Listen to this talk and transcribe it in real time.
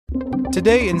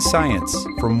Today in Science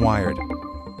from Wired.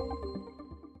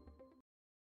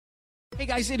 Hey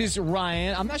guys, it is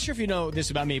Ryan. I'm not sure if you know this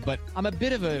about me, but I'm a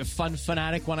bit of a fun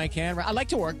fanatic when I can. I like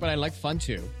to work, but I like fun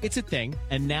too. It's a thing.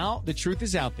 And now the truth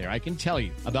is out there. I can tell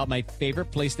you about my favorite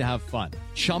place to have fun.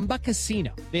 Chumba Casino.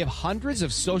 They have hundreds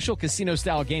of social casino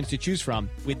style games to choose from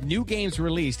with new games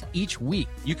released each week.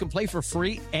 You can play for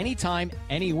free anytime,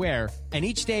 anywhere. And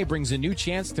each day brings a new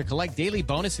chance to collect daily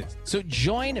bonuses. So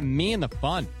join me in the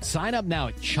fun. Sign up now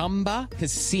at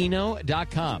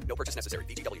ChumbaCasino.com. No purchase necessary.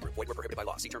 VGW Group. Void where prohibited by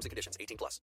law. See terms and conditions.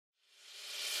 18+.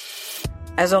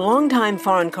 As a longtime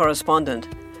foreign correspondent,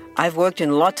 I've worked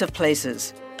in lots of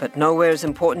places, but nowhere as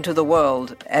important to the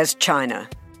world as China.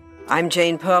 I'm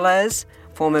Jane Perlez,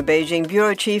 former Beijing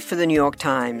bureau chief for the New York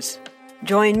Times.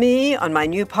 Join me on my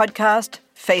new podcast,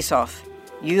 Face Off,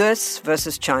 U.S.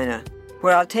 versus China,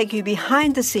 where I'll take you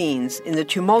behind the scenes in the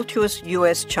tumultuous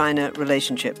U.S.-China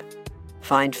relationship.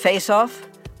 Find Face Off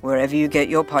wherever you get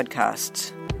your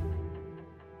podcasts.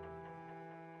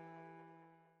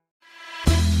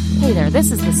 Hey there,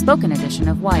 this is the spoken edition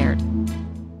of Wired.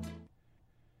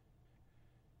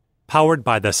 Powered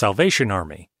by the Salvation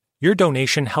Army, your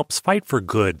donation helps fight for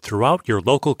good throughout your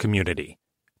local community.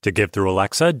 To give through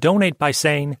Alexa, donate by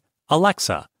saying,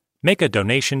 "Alexa, make a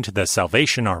donation to the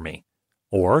Salvation Army,"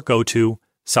 or go to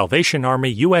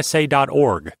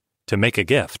salvationarmyusa.org to make a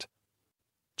gift.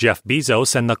 Jeff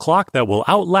Bezos and the Clock That Will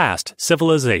Outlast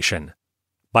Civilization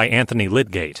by Anthony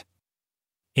Lydgate.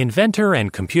 Inventor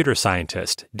and computer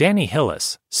scientist Danny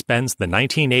Hillis spends the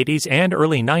 1980s and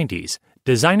early 90s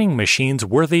designing machines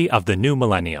worthy of the new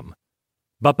millennium.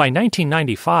 But by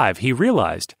 1995, he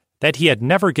realized that he had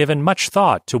never given much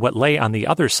thought to what lay on the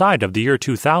other side of the year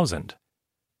 2000.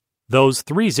 Those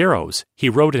 3 zeros, he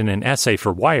wrote in an essay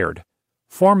for Wired,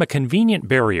 form a convenient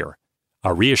barrier,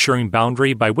 a reassuring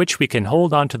boundary by which we can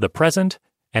hold on to the present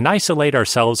and isolate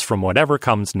ourselves from whatever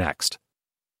comes next.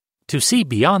 To see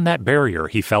beyond that barrier,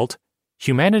 he felt,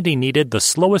 humanity needed the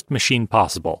slowest machine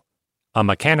possible, a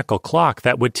mechanical clock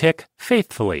that would tick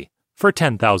faithfully for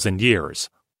 10,000 years.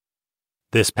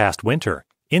 This past winter,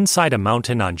 inside a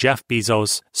mountain on Jeff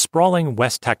Bezos' sprawling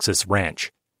West Texas ranch,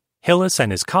 Hillis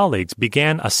and his colleagues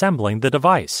began assembling the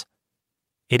device.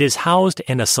 It is housed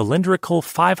in a cylindrical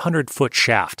 500-foot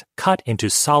shaft cut into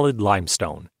solid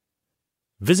limestone.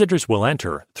 Visitors will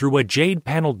enter through a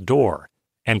jade-paneled door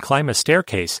and climb a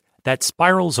staircase that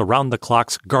spirals around the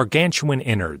clock's gargantuan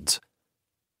innards.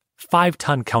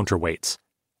 5-ton counterweights,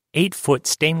 8-foot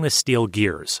stainless steel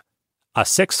gears, a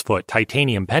 6-foot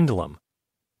titanium pendulum.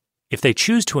 If they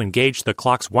choose to engage the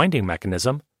clock's winding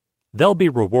mechanism, they'll be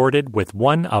rewarded with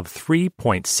one of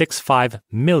 3.65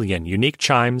 million unique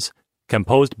chimes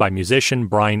composed by musician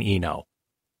Brian Eno.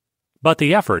 But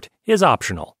the effort is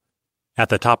optional. At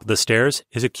the top of the stairs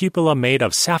is a cupola made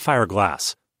of sapphire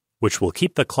glass, which will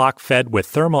keep the clock fed with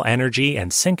thermal energy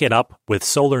and sync it up with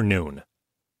solar noon.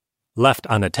 Left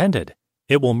unattended,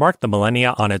 it will mark the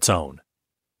millennia on its own.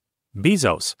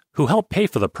 Bezos, who helped pay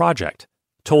for the project,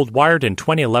 told Wired in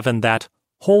 2011 that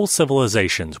whole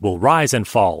civilizations will rise and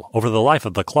fall over the life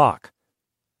of the clock.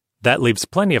 That leaves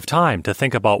plenty of time to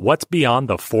think about what's beyond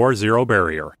the 4-0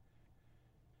 barrier.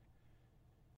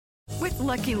 With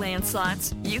Lucky Land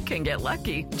Slots, you can get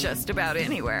lucky just about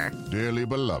anywhere. Dearly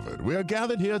beloved, we are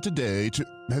gathered here today to...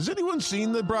 Has anyone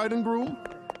seen the bride and groom?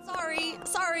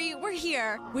 Sorry, we're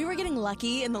here. We were getting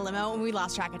lucky in the limo and we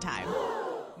lost track of time.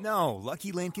 No,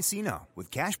 Lucky Land Casino, with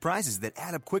cash prizes that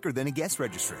add up quicker than a guest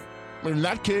registry. In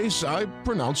that case, I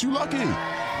pronounce you lucky.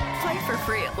 Play for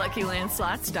free at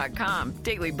LuckyLandSlots.com.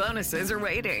 Daily bonuses are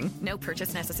waiting. No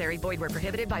purchase necessary. Void where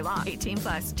prohibited by law.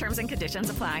 18+. Terms and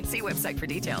conditions apply. See website for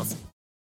details.